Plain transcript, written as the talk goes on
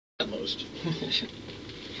utmost.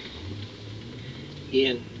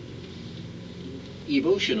 In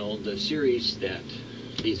Evotional, the series that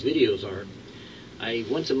these videos are, I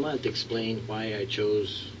once a month explain why I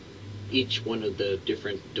chose each one of the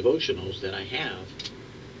different devotionals that I have,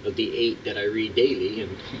 of the 8 that I read daily,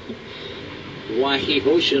 and why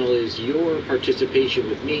Evotional is your participation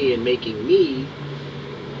with me in making me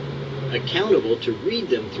accountable to read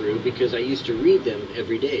them through, because I used to read them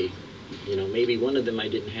every day. You know, maybe one of them I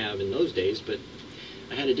didn't have in those days, but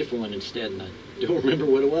I had a different one instead, and I don't remember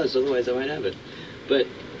what it was, otherwise I might have it. But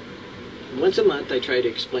once a month I try to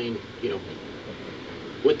explain,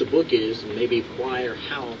 what the book is, and maybe why or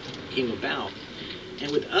how it came about.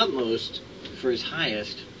 And with Utmost, for His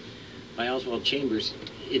Highest, by Oswald Chambers,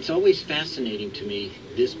 it's always fascinating to me,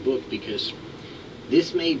 this book, because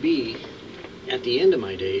this may be, at the end of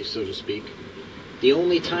my days, so to speak, the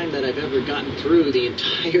only time that I've ever gotten through the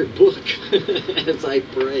entire book as I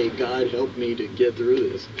pray, God help me to get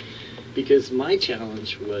through this. Because my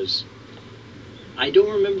challenge was, I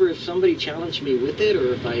don't remember if somebody challenged me with it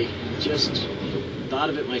or if I just thought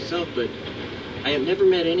of it myself, but I have never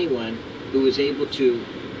met anyone who was able to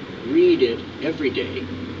read it every day,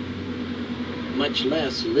 much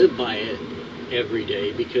less live by it every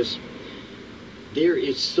day, because there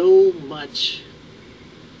is so much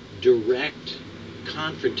direct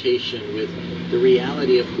confrontation with the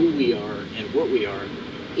reality of who we are and what we are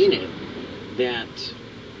in it, that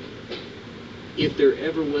if there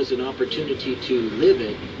ever was an opportunity to live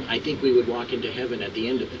it, I think we would walk into heaven at the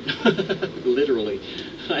end of it. Literally.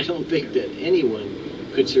 I don't think that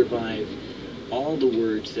anyone could survive all the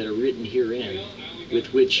words that are written herein,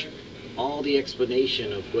 with which all the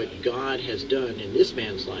explanation of what God has done in this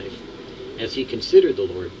man's life as he considered the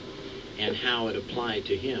Lord and how it applied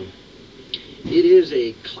to him. It is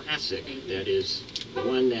a classic, that is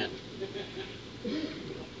one that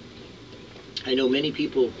I know many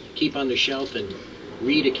people keep on the shelf and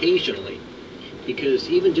read occasionally, because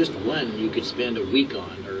even just one you could spend a week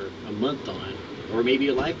on, or a month on, or maybe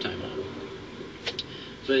a lifetime on.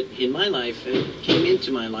 But in my life, it came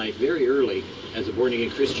into my life very early as a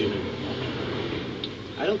born-again Christian, and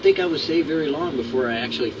I don't think I was saved very long before I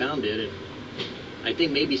actually found it, and I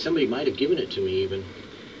think maybe somebody might have given it to me even.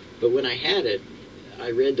 But when I had it,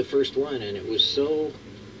 I read the first one, and it was so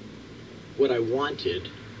what I wanted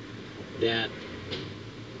that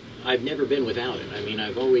I've never been without it. I mean,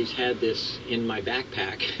 I've always had this in my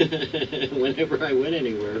backpack. Whenever I went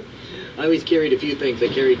anywhere, I always carried a few things. I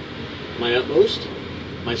carried my Utmost,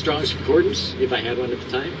 my Strong's Concordance, if I had one at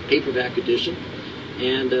the time, paperback edition,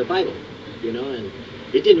 and a Bible, and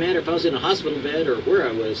it didn't matter if I was in a hospital bed or where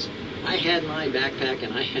I was. I had my backpack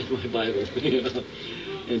and I had my Bible,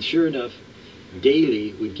 And sure enough,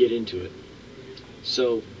 daily we'd get into it.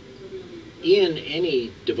 So in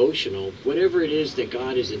any devotional, whatever it is that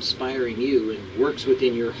God is inspiring you and works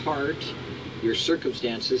within your heart, your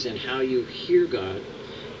circumstances, and how you hear God,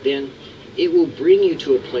 then it will bring you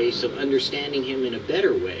to a place of understanding Him in a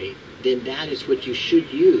better way. Then that is what you should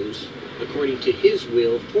use according to His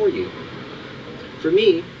will for you. For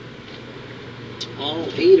me, all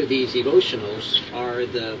 8 of these devotionals are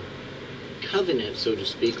the covenant, so to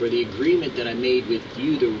speak, or the agreement that I made with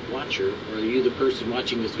you, the watcher, or you, the person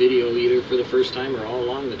watching this video, either for the first time or all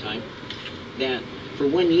along the time, that for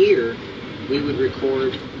 1 year we would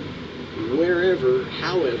record wherever,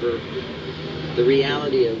 however, the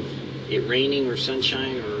reality of it raining or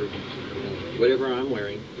sunshine or whatever I'm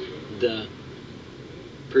wearing, the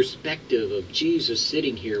perspective of Jesus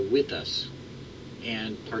sitting here with us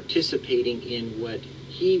and participating in what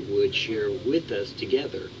He would share with us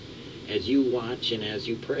together as you watch and as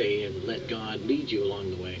you pray and let God lead you along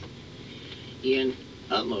the way. In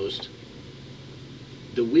Utmost,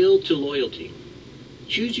 the will to loyalty.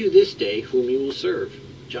 Choose you this day whom you will serve.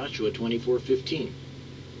 Joshua 24:15.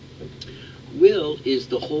 Will is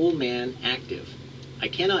the whole man active. I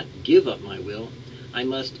cannot give up my will. I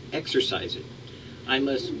must exercise it. I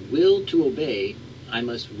must will to obey. I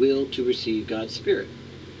must will to receive God's Spirit.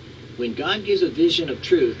 When God gives a vision of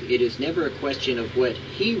truth, it is never a question of what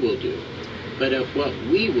He will do, but of what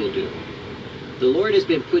we will do. The Lord has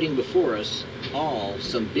been putting before us all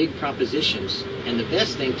some big propositions, and the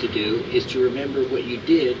best thing to do is to remember what you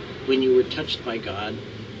did when you were touched by God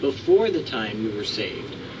before the time you were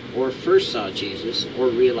saved, or first saw Jesus, or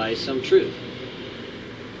realized some truth.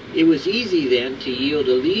 It was easy then to yield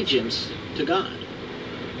allegiance to God.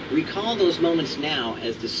 Recall those moments now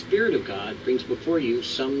as the Spirit of God brings before you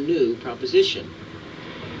some new proposition.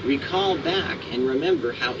 Recall back and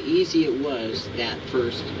remember how easy it was that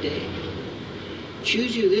first day.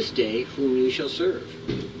 Choose you this day whom you shall serve.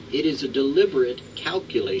 It is a deliberate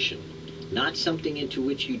calculation, not something into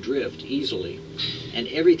which you drift easily, and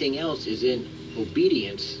everything else is in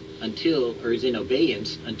obedience is in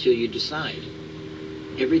abeyance until you decide.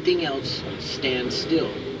 Everything else stands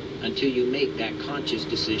still until you make that conscious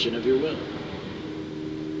decision of your will.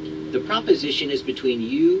 The proposition is between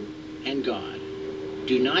you and God.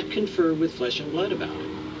 Do not confer with flesh and blood about it.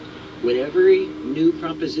 Whatever new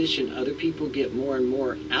proposition other people get more and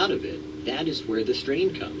more out of it, that is where the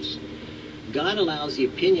strain comes. God allows the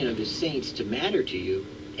opinion of his saints to matter to you,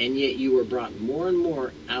 and yet you are brought more and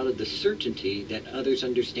more out of the certainty that others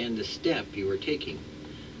understand the step you are taking.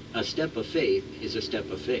 A step of faith is a step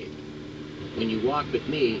of faith. When you walk with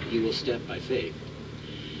me, you will step by faith.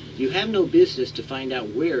 You have no business to find out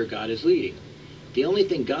where God is leading. The only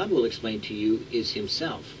thing God will explain to you is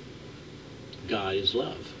himself. God is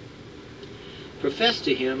love. Profess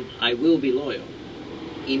to him, I will be loyal.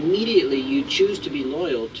 Immediately you choose to be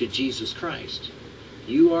loyal to Jesus Christ.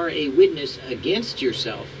 You are a witness against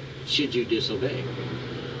yourself should you disobey.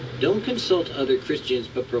 Don't consult other Christians,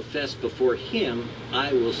 but profess before him,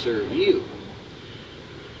 I will serve you.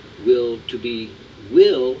 Will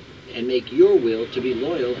and make your will to be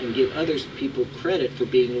loyal and give others people credit for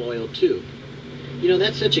being loyal too.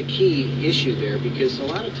 That's such a key issue there, because a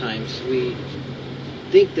lot of times we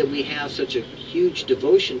think that we have such a huge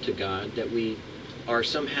devotion to God that we are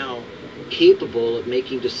somehow capable of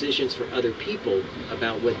making decisions for other people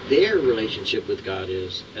about what their relationship with God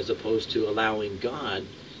is, as opposed to allowing God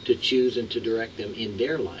to choose and to direct them in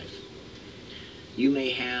their life. You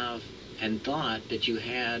may have and thought that you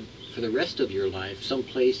had for the rest of your life some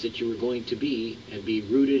place that you were going to be and be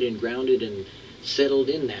rooted and grounded and settled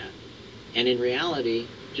in that. And in reality,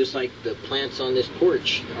 just like the plants on this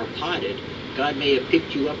porch are potted, God may have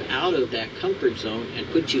picked you up out of that comfort zone and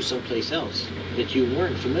put you someplace else that you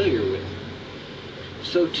weren't familiar with.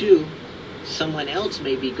 So too, someone else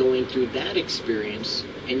may be going through that experience,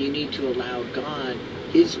 and you need to allow God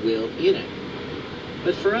his will in it.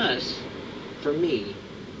 But for us, for me,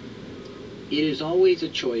 it is always a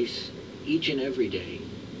choice each and every day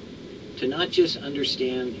to not just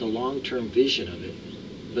understand the long-term vision of it,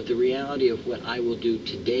 but the reality of what I will do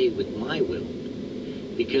today with my will.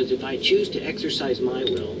 Because if I choose to exercise my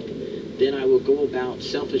will, then I will go about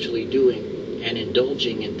selfishly doing and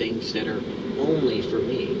indulging in things that are only for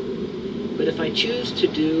me. But if I choose to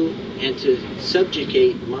do and to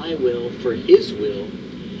subjugate my will for his will,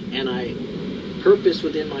 and I purpose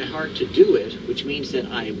within my heart to do it, which means that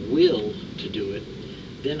I will to do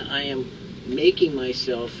it, then I am making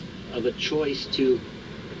myself of a choice to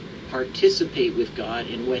participate with God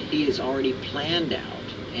in what he has already planned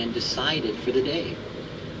out and decided for the day.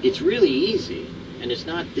 It's really easy, and it's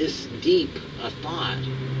not this deep a thought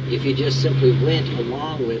if you just simply went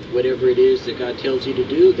along with whatever it is that God tells you to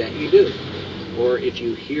do, that you do. Or if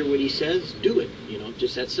you hear what he says, do it.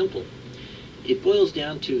 Just that simple. It boils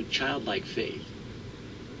down to childlike faith.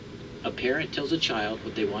 A parent tells a child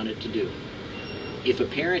what they want it to do. If a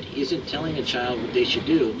parent isn't telling a child what they should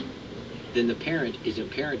do, then the parent isn't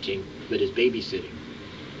parenting, but is babysitting.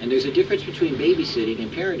 And there's a difference between babysitting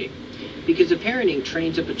and parenting. Because the parenting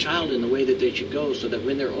trains up a child in the way that they should go, so that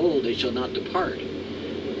when they're old, they shall not depart.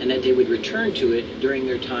 And that they would return to it during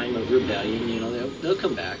their time of rebellion. They'll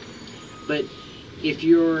come back. But if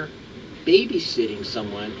you're babysitting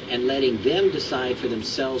someone and letting them decide for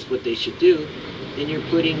themselves what they should do, then you're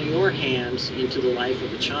putting your hands into the life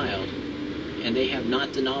of a child, and they have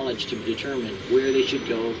not the knowledge to determine where they should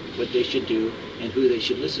go, what they should do, and who they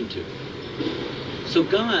should listen to. So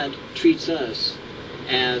God treats us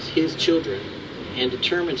as his children and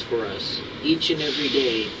determines for us each and every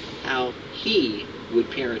day how he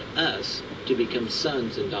would parent us to become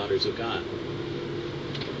sons and daughters of God.